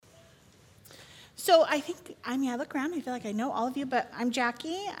I look around, I feel like I know all of you, but I'm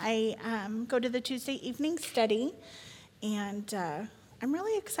Jackie. I go to the Tuesday evening study, and I'm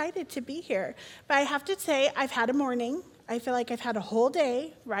really excited to be here. But I have to say, I've had a morning. I feel like I've had a whole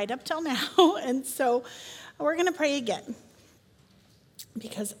day right up till now, and so we're going to pray again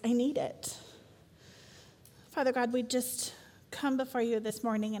because I need it. Father God, we just come before you this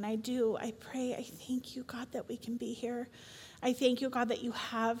morning, and I pray, I thank you, God, that we can be here. I thank you, God, that you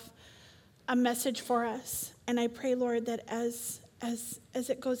have a message for us. And I pray, Lord, that as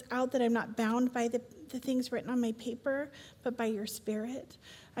it goes out, that I'm not bound by the things written on my paper, but by your Spirit.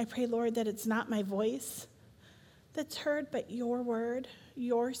 I pray, Lord, that it's not my voice that's heard, but your word,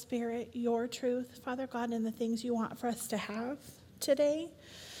 your Spirit, your truth, Father God, and the things you want for us to have today.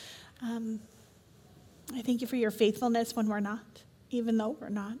 I thank you for your faithfulness when we're not, even though we're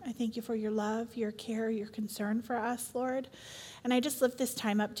not. I thank you for your love, your care, your concern for us, Lord. And I just lift this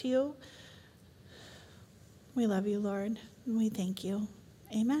time up to you. We love you, Lord, and we thank you.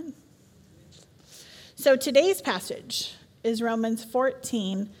 Amen. So today's passage is Romans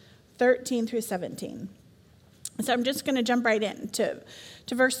 14, 13 through 17. So I'm just going to jump right in to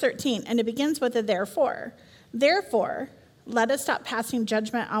verse 13, and it begins with a therefore. Therefore, let us stop passing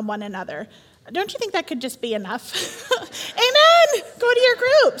judgment on one another. Don't you think that could just be enough? Amen! Go to your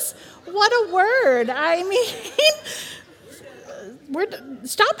groups. What a word. I mean,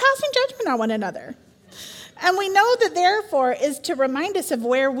 stop passing judgment on one another. And we know that therefore is to remind us of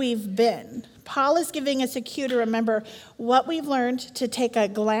where we've been. Paul is giving us a cue to remember what we've learned, to take a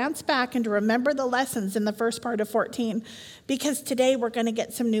glance back and to remember the lessons in the first part of 14, because today we're going to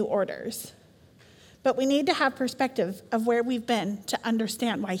get some new orders. But we need to have perspective of where we've been to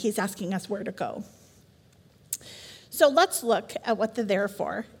understand why he's asking us where to go. So let's look at what the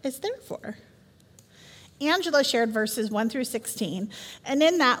therefore is there for. Angela shared verses 1 through 16, and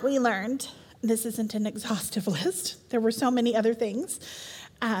in that we learned, this isn't an exhaustive list, there were so many other things,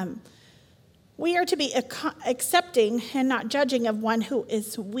 we are to be accepting and not judging of one who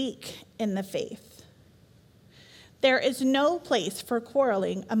is weak in the faith. There is no place for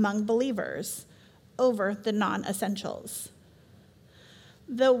quarreling among believers over the non-essentials.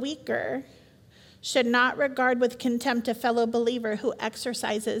 The weaker should not regard with contempt a fellow believer who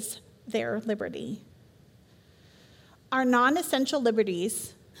exercises their liberty. Our non-essential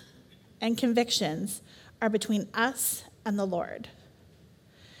liberties and convictions are between us and the Lord,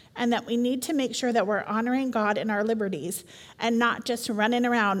 and that we need to make sure that we're honoring God in our liberties and not just running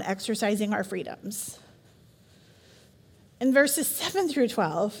around exercising our freedoms. In verses 7 through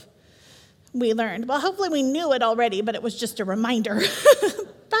 12, we learned, well, hopefully we knew it already, but it was just a reminder.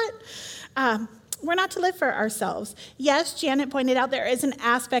 But we're not to live for ourselves. Yes, Janet pointed out there is an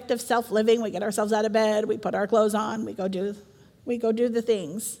aspect of self-living. We get ourselves out of bed, we put our clothes on, we go do the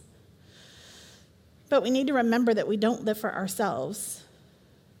things. But we need to remember that we don't live for ourselves.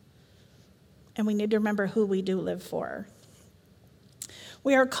 And we need to remember who we do live for.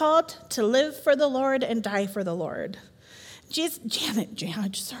 We are called to live for the Lord and die for the Lord. Janet,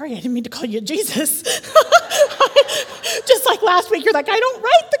 sorry, I didn't mean to call you Jesus. Just like last week, you're like, I don't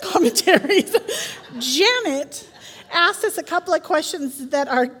write the commentaries. Janet asked us a couple of questions that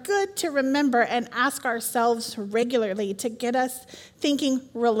are good to remember and ask ourselves regularly to get us thinking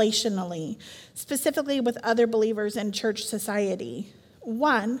relationally, specifically with other believers in church society.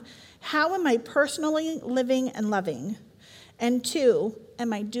 1, how am I personally living and loving? And 2,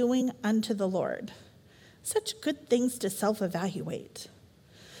 am I doing unto the Lord? Such good things to self-evaluate.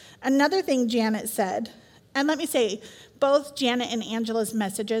 Another thing Janet said, and let me say, both Janet and Angela's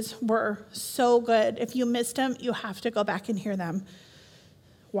messages were so good. If you missed them, you have to go back and hear them.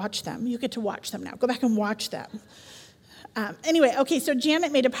 Watch them. You get to watch them now. Go back and watch them. So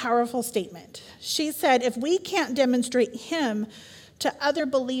Janet made a powerful statement. She said, if we can't demonstrate him to other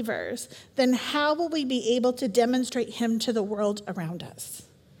believers, then how will we be able to demonstrate him to the world around us?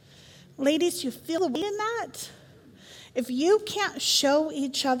 Ladies, you feel a way in that? If you can't show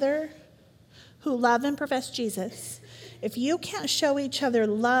each other who love and profess Jesus, if you can't show each other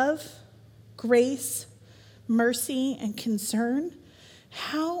love, grace, mercy, and concern,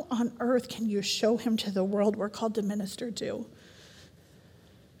 how on earth can you show him to the world we're called to minister to?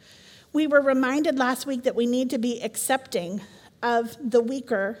 We were reminded last week that we need to be accepting of the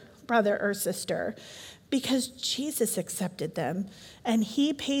weaker brother or sister because Jesus accepted them, and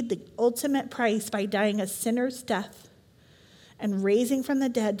he paid the ultimate price by dying a sinner's death and raising from the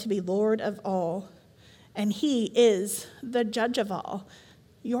dead to be Lord of all. And he is the judge of all.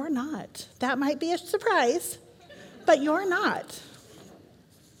 You're not. That might be a surprise, but you're not.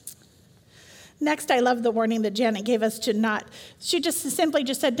 Next, I love the warning that Janet gave us to not. She just simply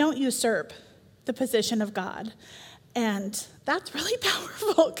said, don't usurp the position of God. And that's really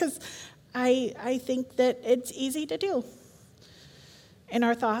powerful because I think that it's easy to do in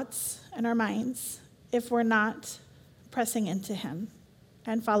our thoughts and our minds if we're not pressing into him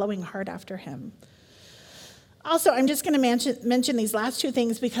and following hard after him. Also, I'm just going to mention these last two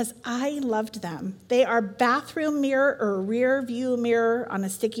things because I loved them. They are bathroom mirror or rear view mirror on a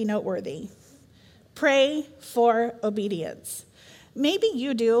sticky note worthy. Pray for obedience. Maybe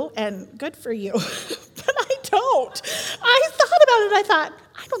you do, and good for you, but I don't. I thought about it. I thought,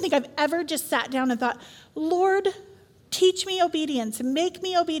 I don't think I've ever just sat down and thought, Lord, teach me obedience, make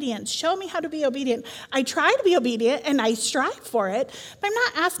me obedient, show me how to be obedient. I try to be obedient, and I strive for it, but I'm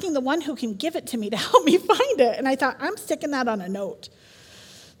not asking the one who can give it to me to help me find it. And I thought, I'm sticking that on a note.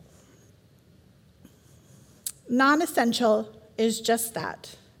 Non-essential is just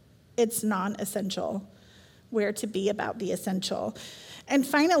that. It's non-essential. We're to be about the essential. And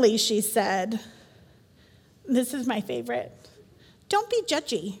finally, she said, this is my favorite, don't be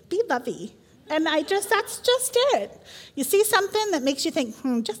judgy, be lovey. And that's just it. You see something that makes you think,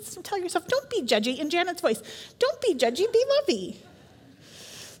 just tell yourself, don't be judgy. In Janet's voice, don't be judgy, be lovey.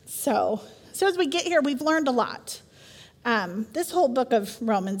 So as we get here, we've learned a lot. This whole book of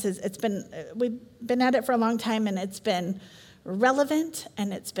Romans, we've been at it for a long time, and it's been relevant,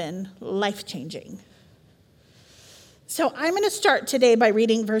 and it's been life-changing. So I'm going to start today by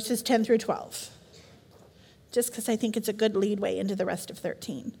reading verses 10 through 12, just because I think it's a good leadway into the rest of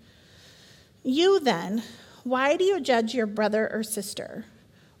 13. You then, why do you judge your brother or sister?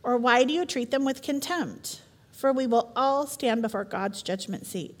 Or why do you treat them with contempt? For we will all stand before God's judgment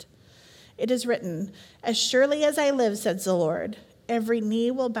seat. It is written, as surely as I live, says the Lord, every knee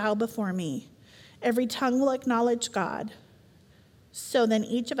will bow before me, every tongue will acknowledge God. So then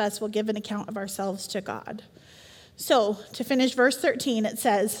each of us will give an account of ourselves to God. So to finish verse 13, it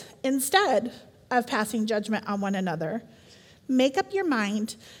says, instead of passing judgment on one another, make up your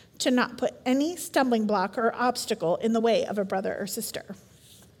mind to not put any stumbling block or obstacle in the way of a brother or sister.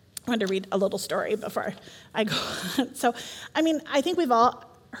 I want to read a little story before I go. I think we've all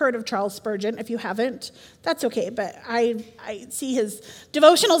heard of Charles Spurgeon. If you haven't, that's okay, but I see his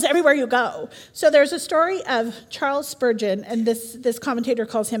devotionals everywhere you go. So there's a story of Charles Spurgeon, and this commentator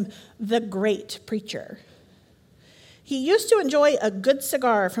calls him the great preacher. He used to enjoy a good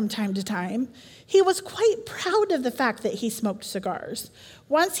cigar from time to time. He was quite proud of the fact that he smoked cigars.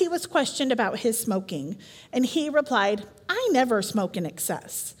 Once he was questioned about his smoking, and he replied, I never smoke in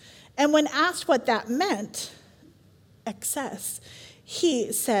excess. And when asked what that meant, excess,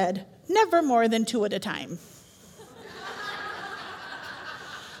 he said, never more than 2 at a time.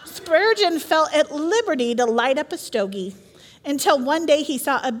 Spurgeon felt at liberty to light up a stogie until one day he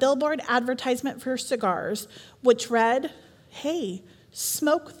saw a billboard advertisement for cigars, which read, hey,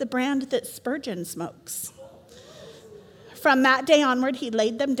 smoke the brand that Spurgeon smokes. From that day onward, he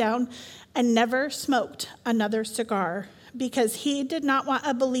laid them down and never smoked another cigar because he did not want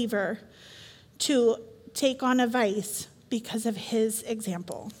a believer to take on a vice because of his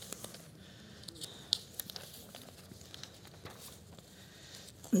example.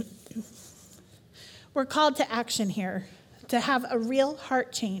 We're called to action here, to have a real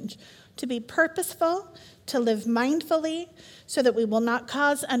heart change, to be purposeful, to live mindfully, so that we will not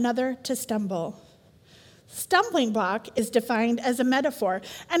cause another to stumble. Stumbling block is defined as a metaphor,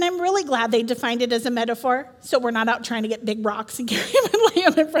 and I'm really glad they defined it as a metaphor, so we're not out trying to get big rocks and carry them and lay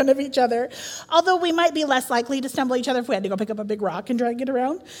them in front of each other, although we might be less likely to stumble each other if we had to go pick up a big rock and drag it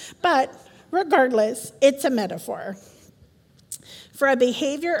around. But regardless, it's a metaphor for a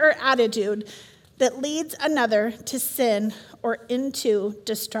behavior or attitude that leads another to sin or into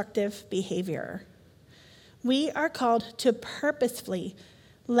destructive behavior. We are called to purposefully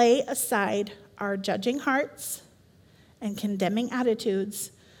lay aside our judging hearts and condemning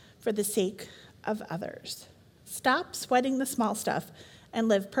attitudes for the sake of others. Stop sweating the small stuff and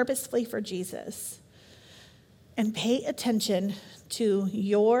live purposefully for Jesus. And pay attention to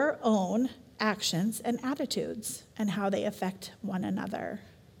your own actions and attitudes and how they affect one another.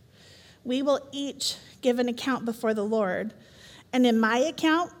 We will each give an account before the Lord, and in my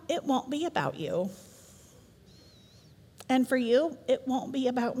account, it won't be about you. And for you, it won't be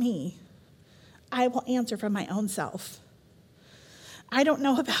about me. I will answer for my own self. I don't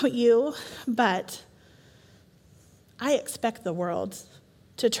know about you, but I expect the world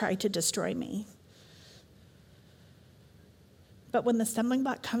to try to destroy me. But when the stumbling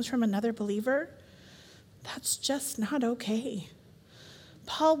block comes from another believer, that's just not okay.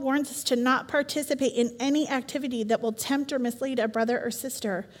 Paul warns us to not participate in any activity that will tempt or mislead a brother or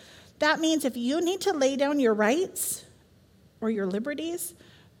sister. That means if you need to lay down your rights or your liberties,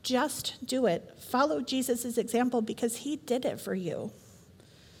 Just do it. Follow Jesus' example because he did it for you.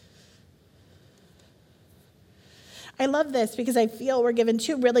 I love this because I feel we're given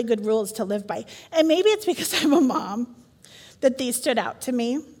 2 really good rules to live by. And maybe it's because I'm a mom that these stood out to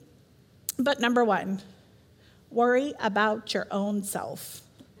me. But number 1, worry about your own self.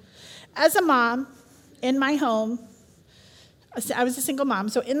 As a mom, in my home, I was a single mom,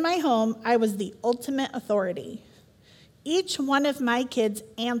 so in my home, I was the ultimate authority. Each one of my kids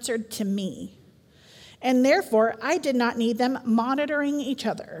answered to me, and therefore, I did not need them monitoring each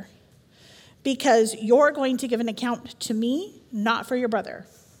other, because you're going to give an account to me, not for your brother.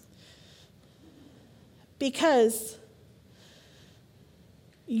 Because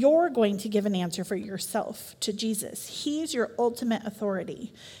you're going to give an answer for yourself to Jesus. He's your ultimate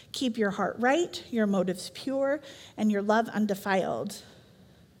authority. Keep your heart right, your motives pure, and your love undefiled.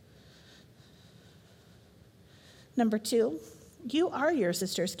 Number 2, you are your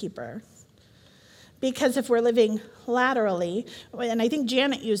sister's keeper. Because if we're living laterally, and I think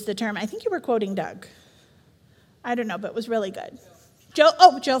Janet used the term, I think you were quoting Doug. I don't know, but it was really good. Joe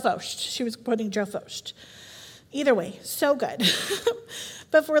Focht. She was quoting Joe Focht. Either way, so good.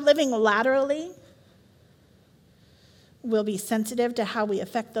 But if we're living laterally, we'll be sensitive to how we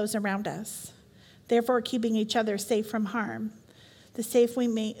affect those around us, therefore keeping each other safe from harm. The safe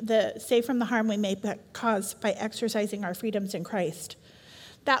from the harm we may cause by exercising our freedoms in Christ.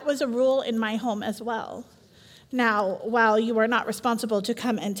 That was a rule in my home as well. Now, while you were not responsible to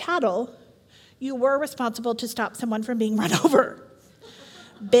come and tattle, you were responsible to stop someone from being run over,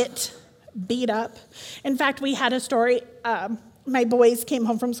 beat up. In fact, we had a story. My boys came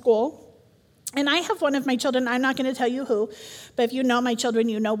home from school, and I have one of my children. I'm not going to tell you who, but if you know my children,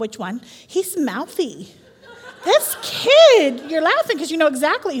 you know which one. He's mouthy. This kid, you're laughing because you know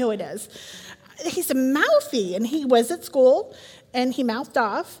exactly who it is. He's mouthy, and he was at school, and he mouthed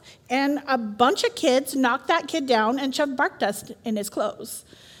off, and a bunch of kids knocked that kid down and shoved bark dust in his clothes.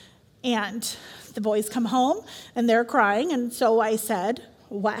 And the boys come home, and they're crying, and so I said,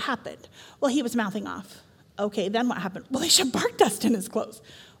 what happened? Well, he was mouthing off. Okay, then what happened? Well, they shoved bark dust in his clothes.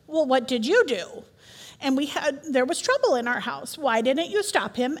 Well, what did you do? And there was trouble in our house. Why didn't you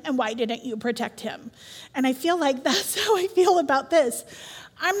stop him, and why didn't you protect him? And I feel like that's how I feel about this.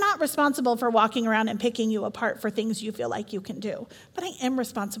 I'm not responsible for walking around and picking you apart for things you feel like you can do, but I am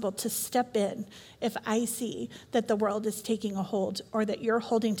responsible to step in if I see that the world is taking a hold or that you're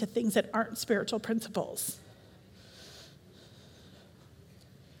holding to things that aren't spiritual principles.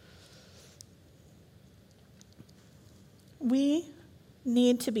 We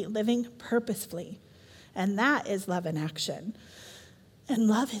need to be living purposefully, and that is love in action. And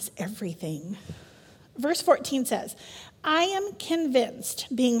love is everything. Verse 14 says, I am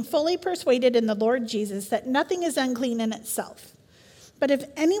convinced, being fully persuaded in the Lord Jesus, that nothing is unclean in itself. But if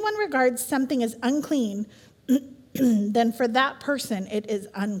anyone regards something as unclean, then for that person it is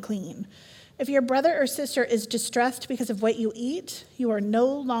unclean. If your brother or sister is distressed because of what you eat, you are no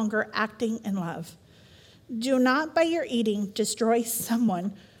longer acting in love. Do not by your eating destroy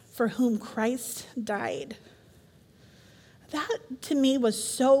someone for whom Christ died. That to me was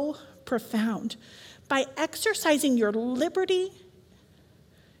so profound. By exercising your liberty,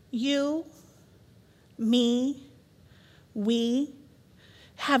 you, me, we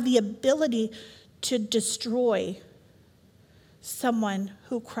have the ability to destroy someone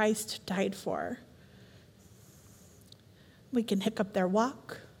who Christ died for. We can hiccup their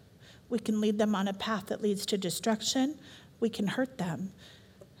walk. We can lead them on a path that leads to destruction. We can hurt them.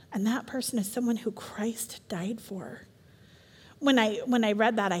 And that person is someone who Christ died for. When I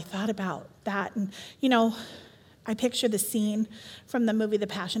read that, I thought about that. And, I picture the scene from the movie The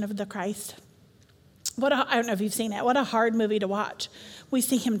Passion of the Christ. I don't know if you've seen it. What a hard movie to watch. We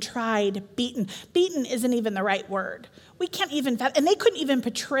see him tried, beaten. Beaten isn't even the right word. We can't even, and they couldn't even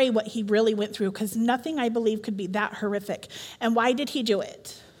portray what he really went through because nothing, I believe, could be that horrific. And why did he do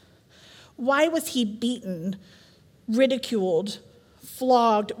it? Why was he beaten, ridiculed,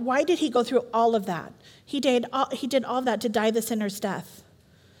 flogged? Why did he go through all of that? He did all of that to die the sinner's death,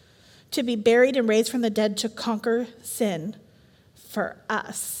 to be buried and raised from the dead to conquer sin for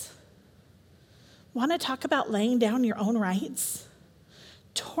us. Want to talk about laying down your own rights?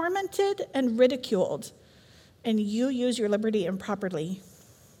 Tormented and ridiculed, and you use your liberty improperly.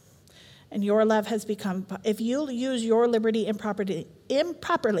 And your love has become, if you use your liberty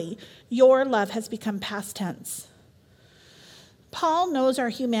improperly, your love has become past tense. Paul knows our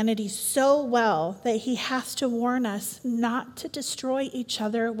humanity so well that he has to warn us not to destroy each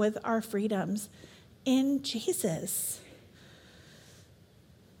other with our freedoms in Jesus.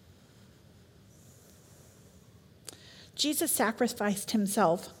 Jesus sacrificed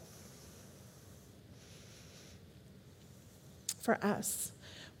himself for us.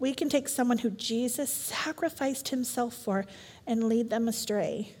 We can take someone who Jesus sacrificed himself for and lead them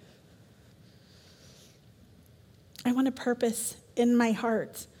astray. I want a purpose in my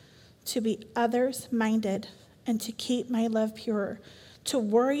heart to be others-minded and to keep my love pure, to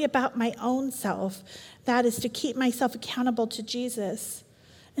worry about my own self. That is to keep myself accountable to Jesus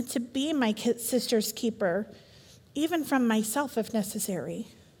and to be my sister's keeper, even from myself if necessary.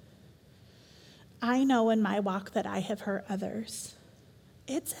 I know in my walk that I have hurt others.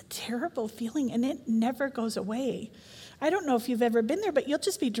 It's a terrible feeling, and it never goes away. I don't know if you've ever been there, but you'll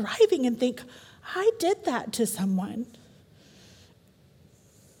just be driving and think, I did that to someone.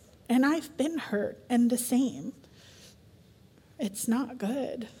 And I've been hurt and the same. It's not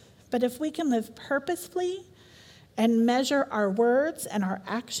good. But if we can live purposefully and measure our words and our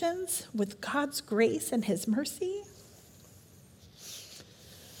actions with God's grace and his mercy,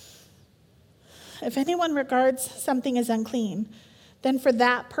 if anyone regards something as unclean, then for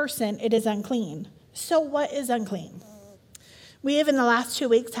that person it is unclean. So what is unclean? We have in the last 2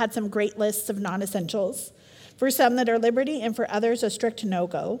 weeks had some great lists of non-essentials. For some that are liberty and for others a strict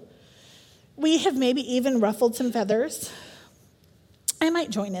no-go. We have maybe even ruffled some feathers. I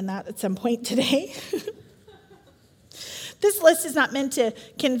might join in that at some point today. This list is not meant to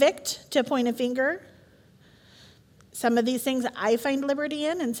convict, to point a finger. Some of these things I find liberty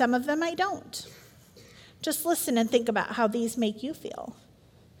in, and some of them I don't. Just listen and think about how these make you feel.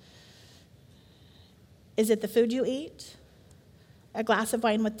 Is it the food you eat? A glass of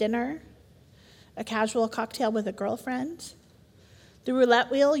wine with dinner? A casual cocktail with a girlfriend? The roulette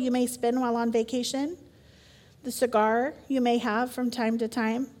wheel you may spin while on vacation? The cigar you may have from time to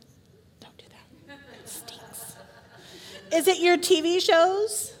time? Don't do that. It stinks. Is it your TV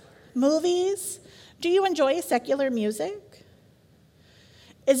shows? Movies? Do you enjoy secular music?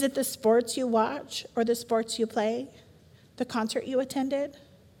 Is it the sports you watch or the sports you play? The concert you attended?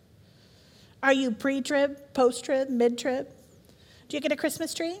 Are you pre-trib, post-trib, mid-trib? Do you get a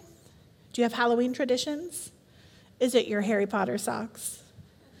Christmas tree? Do you have Halloween traditions? Is it your Harry Potter socks?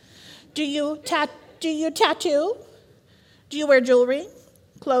 Do you tattoo? Do you wear jewelry,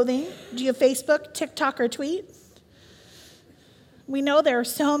 clothing? Do you Facebook, TikTok, or tweet? We know there are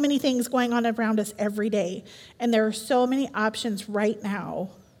so many things going on around us every day, and there are so many options right now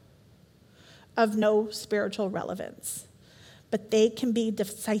of no spiritual relevance. But they can be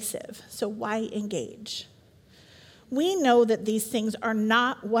decisive, so why engage? We know that these things are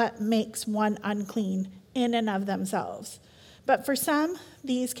not what makes one unclean in and of themselves. But for some,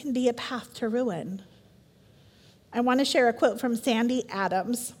 these can be a path to ruin. I want to share a quote from Sandy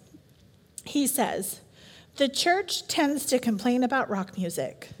Adams. He says, "The church tends to complain about rock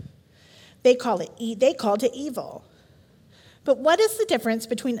music. They call it evil. But what is the difference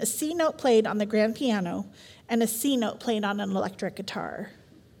between a C note played on the grand piano and a C note played on an electric guitar?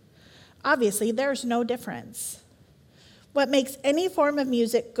 Obviously, there's no difference. What makes any form of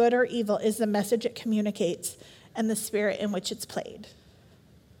music good or evil is the message it communicates and the spirit in which it's played."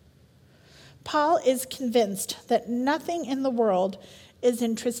 Paul is convinced that nothing in the world is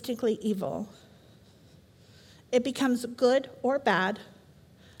intrinsically evil. It becomes good or bad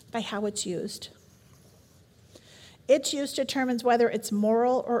by how it's used. Its use determines whether it's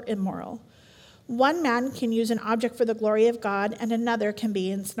moral or immoral. One man can use an object for the glory of God, and another can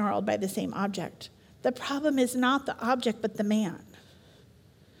be ensnarled by the same object. The problem is not the object, but the man.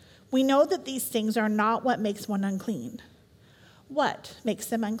 We know that these things are not what makes one unclean. What makes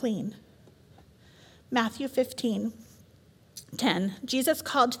them unclean? Matthew 15:10, Jesus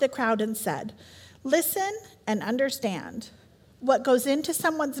called to the crowd and said, "Listen and understand. What goes into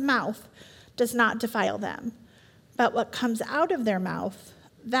someone's mouth does not defile them, but what comes out of their mouth,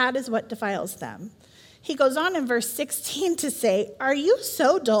 that is what defiles them." He goes on in verse 16 to say, "Are you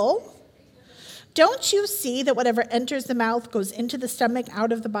so dull? Don't you see that whatever enters the mouth goes into the stomach,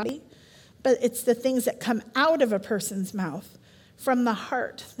 out of the body? But it's the things that come out of a person's mouth, from the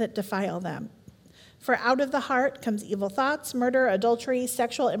heart, that defile them. For out of the heart comes evil thoughts, murder, adultery,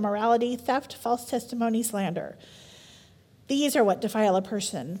 sexual immorality, theft, false testimony, slander. These are what defile a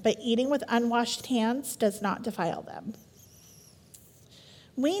person, but eating with unwashed hands does not defile them."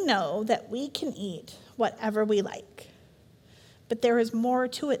 We know that we can eat whatever we like, but there is more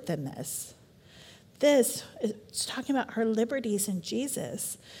to it than this. This is talking about our liberties in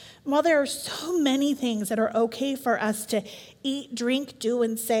Jesus. And while there are so many things that are okay for us to eat, drink, do,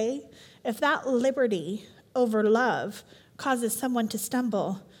 and say, if that liberty over love causes someone to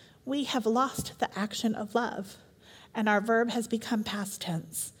stumble, we have lost the action of love, and our verb has become past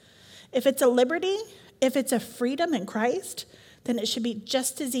tense. If it's a liberty If it's a freedom in Christ, then it should be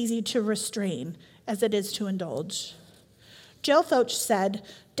just as easy to restrain as it is to indulge. Joe Focht said,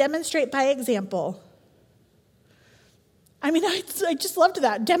 demonstrate by example. I mean, I just loved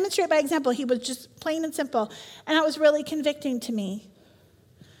that. Demonstrate by example. He was just plain and simple. And that was really convicting to me.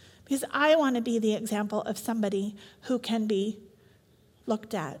 Because I want to be the example of somebody who can be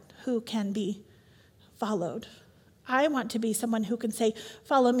looked at, who can be followed. I want to be someone who can say,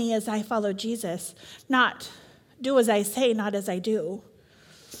 follow me as I follow Jesus. Not do as I say, not as I do.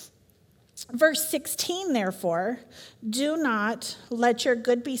 Verse 16, therefore, do not let your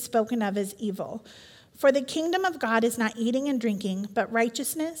good be spoken of as evil. For the kingdom of God is not eating and drinking, but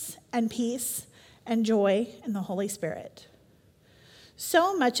righteousness and peace and joy in the Holy Spirit.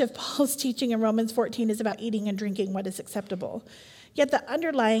 So much of Paul's teaching in Romans 14 is about eating and drinking what is acceptable. Yet the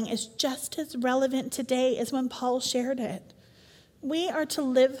underlying is just as relevant today as when Paul shared it. We are to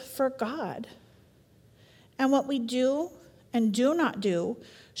live for God. And what we do and do not do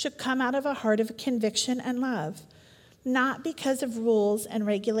should come out of a heart of conviction and love, not because of rules and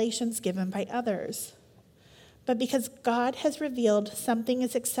regulations given by others, but because God has revealed something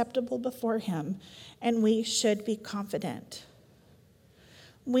is acceptable before him, and we should be confident.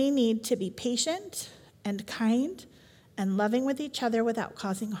 We need to be patient and kind and loving with each other without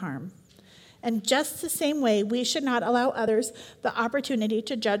causing harm. And just the same way, we should not allow others the opportunity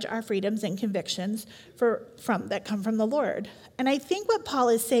to judge our freedoms and convictions that come from the Lord. And I think what Paul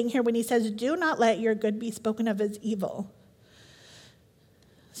is saying here when he says, do not let your good be spoken of as evil.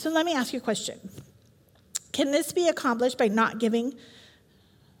 So let me ask you a question. Can this be accomplished by not giving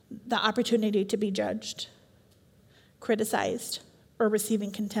the opportunity to be judged, criticized, or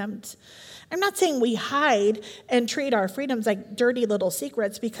receiving contempt? I'm not saying we hide and treat our freedoms like dirty little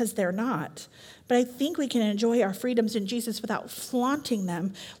secrets, because they're not. But I think we can enjoy our freedoms in Jesus without flaunting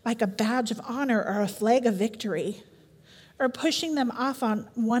them like a badge of honor or a flag of victory, or pushing them off on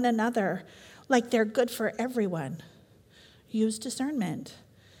one another like they're good for everyone. Use discernment.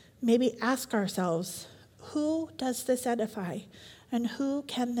 Maybe ask ourselves, who does this edify, and who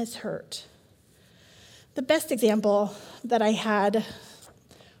can this hurt? The best example that I had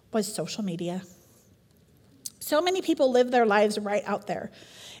was social media. So many people live their lives right out there.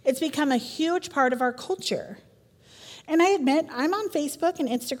 It's become a huge part of our culture. And I admit, I'm on Facebook and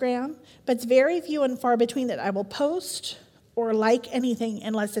Instagram, but it's very few and far between that I will post or like anything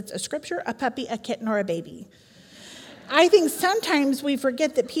unless it's a scripture, a puppy, a kitten, or a baby. I think sometimes we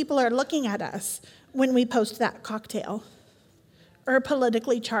forget that people are looking at us when we post that cocktail, or a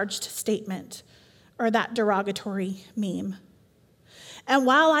politically charged statement, or that derogatory meme. And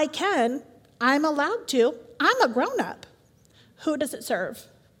while I'm allowed to, I'm a grown-up. Who does it serve?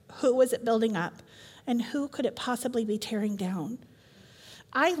 Who is it building up? And who could it possibly be tearing down?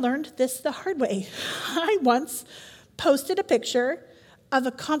 I learned this the hard way. I once posted a picture of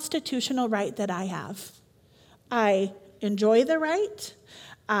a constitutional right that I have. I enjoy the right.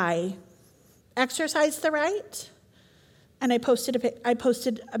 I exercise the right. And I posted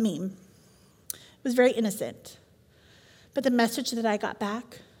a meme. It was very innocent. But the message that I got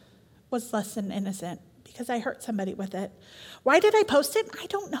back was less than innocent, because I hurt somebody with it. Why did I post it? I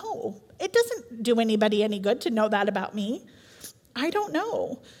don't know. It doesn't do anybody any good to know that about me. I don't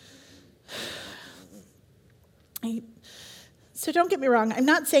know. So don't get me wrong. I'm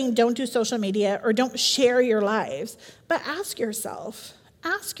not saying don't do social media or don't share your lives, but ask yourself,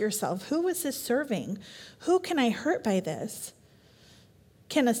 who is this serving? Who can I hurt by this?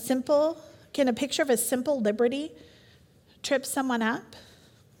 Can a picture of a simple liberty trip someone up?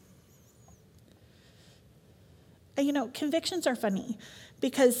 Convictions are funny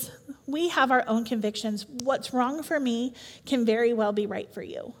because we have our own convictions. What's wrong for me can very well be right for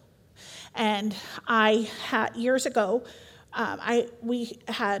you. And years ago, we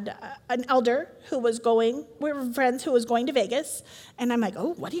had an elder we were friends, who was going to Vegas. And I'm like,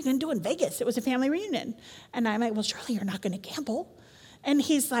 oh, what are you going to do in Vegas? It was a family reunion. And I'm like, well, surely you're not going to gamble. And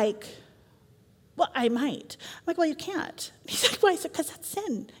he's like, well, I might. I'm like, well, you can't. He's like, why? I said, because that's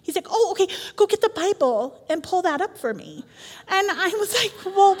sin. He's like, oh, okay, go get the Bible and pull that up for me. And I was like,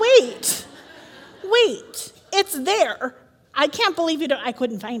 well, wait, it's there. I can't believe I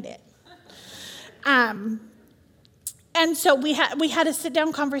couldn't find it. And so we had a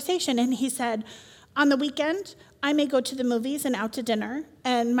sit-down conversation, and he said, on the weekend, I may go to the movies and out to dinner,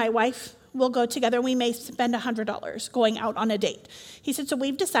 and my wife will go together. We may spend $100 going out on a date. He said, so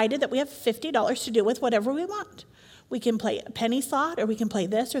we've decided that we have $50 to do with whatever we want. We can play a penny slot, or we can play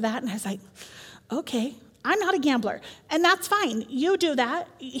this or that. And I was like, okay, I'm not a gambler, and that's fine. You do that.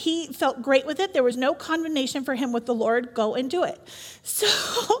 He felt great with it. There was no condemnation for him with the Lord. Go and do it. So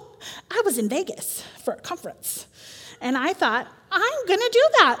I was in Vegas for a conference, and I thought, I'm going to do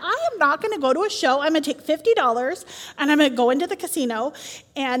that. I am not going to go to a show. I'm going to take $50, and I'm going to go into the casino.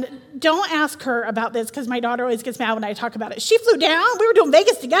 And don't ask her about this, because my daughter always gets mad when I talk about it. She flew down. We were doing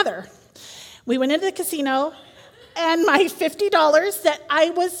Vegas together. We went into the casino. And my $50 that I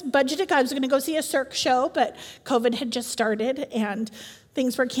was budgeted, I was going to go see a Cirque show, but COVID had just started and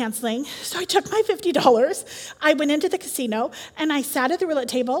things were canceling. So I took my $50. I went into the casino and I sat at the roulette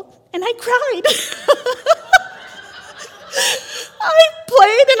table and I cried. I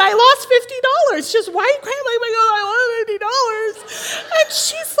played and I lost $50. Just, why are you crying? I'm like, oh, I lost $50. And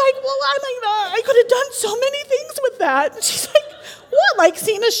she's like, well, I could have done so many things with that. And she's like, what, like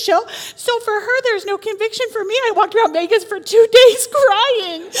Sena's show? So for her, there's no conviction. For me, I walked around Vegas for 2 days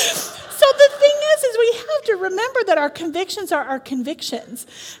crying. So the thing is we have to remember that our convictions are our convictions.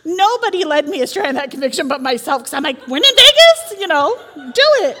 Nobody led me astray in that conviction but myself, because I'm like, win in Vegas? Do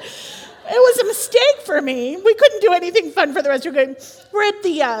it. It was a mistake for me. We couldn't do anything fun for the rest of the game. We're at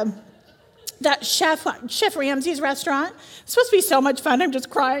the that Chef Ramsay's restaurant. It's supposed to be so much fun. I'm just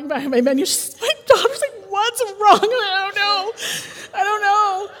crying behind my menu. My daughter's like, what's wrong? I don't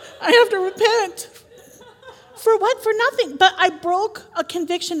know. I have to repent. For what? For nothing. But I broke a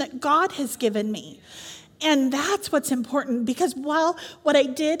conviction that God has given me. And that's what's important, because while what I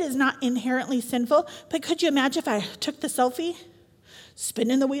did is not inherently sinful, but could you imagine if I took the selfie,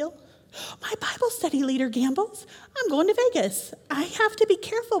 spinning the wheel? My Bible study leader gambles. I'm going to Vegas. I have to be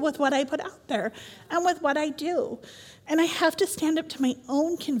careful with what I put out there and with what I do. And I have to stand up to my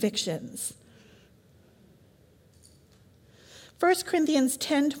own convictions. 1 Corinthians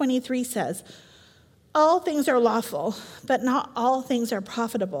 10:23 says, all things are lawful, but not all things are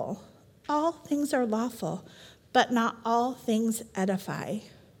profitable. All things are lawful, but not all things edify.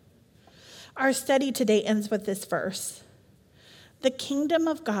 Our study today ends with this verse. The kingdom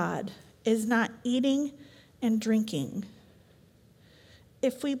of God is not eating and drinking.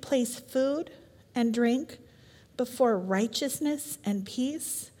 If we place food and drink before righteousness and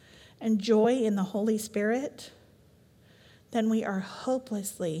peace and joy in the Holy Spirit, then we are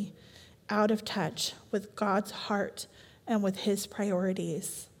hopelessly out of touch with God's heart and with his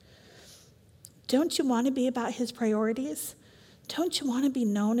priorities. Don't you want to be about his priorities? Don't you want to be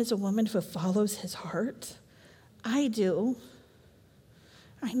known as a woman who follows his heart? I do.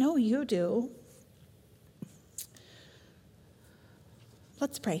 I know you do.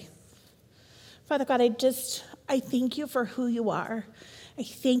 Let's pray. Father God, I thank you for who you are. I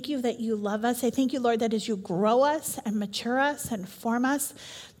thank you that you love us. I thank you, Lord, that as you grow us and mature us and form us,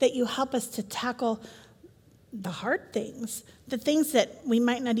 that you help us to tackle the hard things, the things that we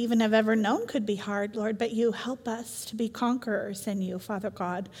might not even have ever known could be hard, Lord, but you help us to be conquerors in you, Father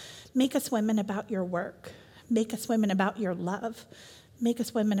God. Make us women about your work. Make us women about your love. Make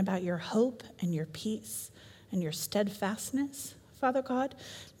us women about your hope and your peace and your steadfastness, Father God.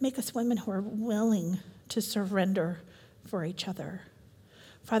 Make us women who are willing to surrender for each other.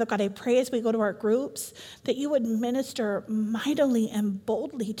 Father God, I pray as we go to our groups that you would minister mightily and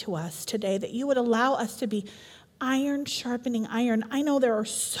boldly to us today, that you would allow us to be iron sharpening iron. I know there are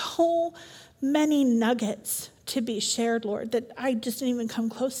so many nuggets to be shared, Lord, that I just didn't even come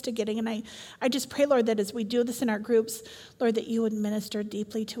close to getting. And I just pray, Lord, that as we do this in our groups, Lord, that you would minister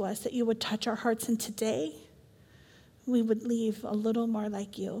deeply to us, that you would touch our hearts. And today, we would leave a little more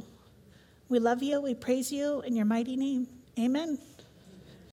like you. We love you. We praise you in your mighty name. Amen.